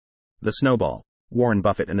The Snowball, Warren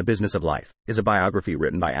Buffett and the Business of Life, is a biography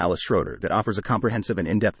written by Alice Schroeder that offers a comprehensive and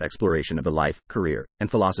in-depth exploration of the life, career, and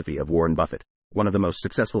philosophy of Warren Buffett, one of the most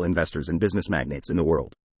successful investors and business magnates in the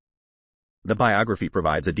world. The biography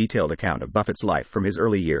provides a detailed account of Buffett's life from his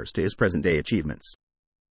early years to his present-day achievements.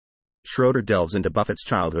 Schroeder delves into Buffett's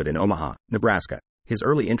childhood in Omaha, Nebraska, his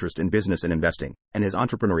early interest in business and investing, and his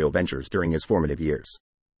entrepreneurial ventures during his formative years.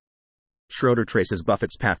 Schroeder traces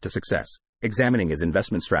Buffett's path to success, examining his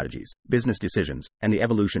investment strategies, business decisions, and the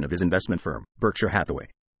evolution of his investment firm, Berkshire Hathaway.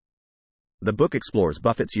 The book explores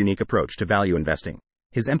Buffett's unique approach to value investing,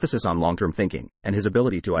 his emphasis on long-term thinking, and his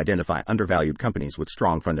ability to identify undervalued companies with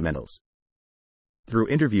strong fundamentals. Through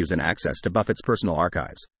interviews and access to Buffett's personal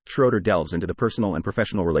archives, Schroeder delves into the personal and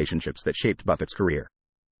professional relationships that shaped Buffett's career.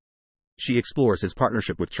 She explores his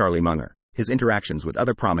partnership with Charlie Munger, his interactions with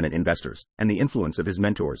other prominent investors, and the influence of his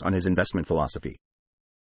mentors on his investment philosophy.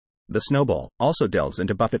 The Snowball also delves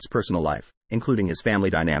into Buffett's personal life, including his family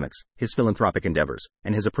dynamics, his philanthropic endeavors,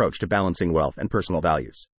 and his approach to balancing wealth and personal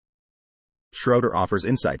values. Schroeder offers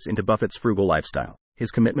insights into Buffett's frugal lifestyle, his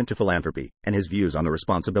commitment to philanthropy, and his views on the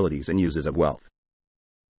responsibilities and uses of wealth.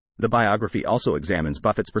 The biography also examines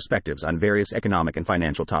Buffett's perspectives on various economic and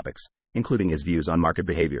financial topics, including his views on market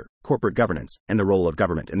behavior, corporate governance, and the role of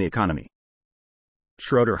government in the economy.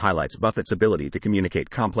 Schroeder highlights Buffett's ability to communicate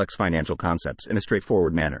complex financial concepts in a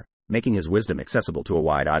straightforward manner, making his wisdom accessible to a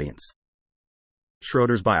wide audience.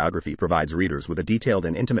 Schroeder's biography provides readers with a detailed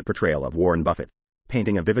and intimate portrayal of Warren Buffett,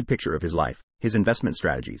 painting a vivid picture of his life, his investment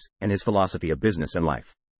strategies, and his philosophy of business and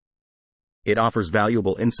life. It offers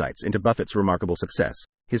valuable insights into Buffett's remarkable success,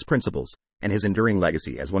 his principles, and his enduring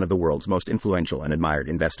legacy as one of the world's most influential and admired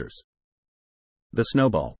investors. The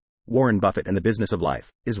Snowball, Warren Buffett and the Business of Life,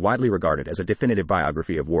 is widely regarded as a definitive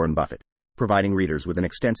biography of Warren Buffett, providing readers with an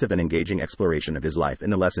extensive and engaging exploration of his life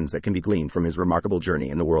and the lessons that can be gleaned from his remarkable journey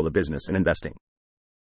in the world of business and investing.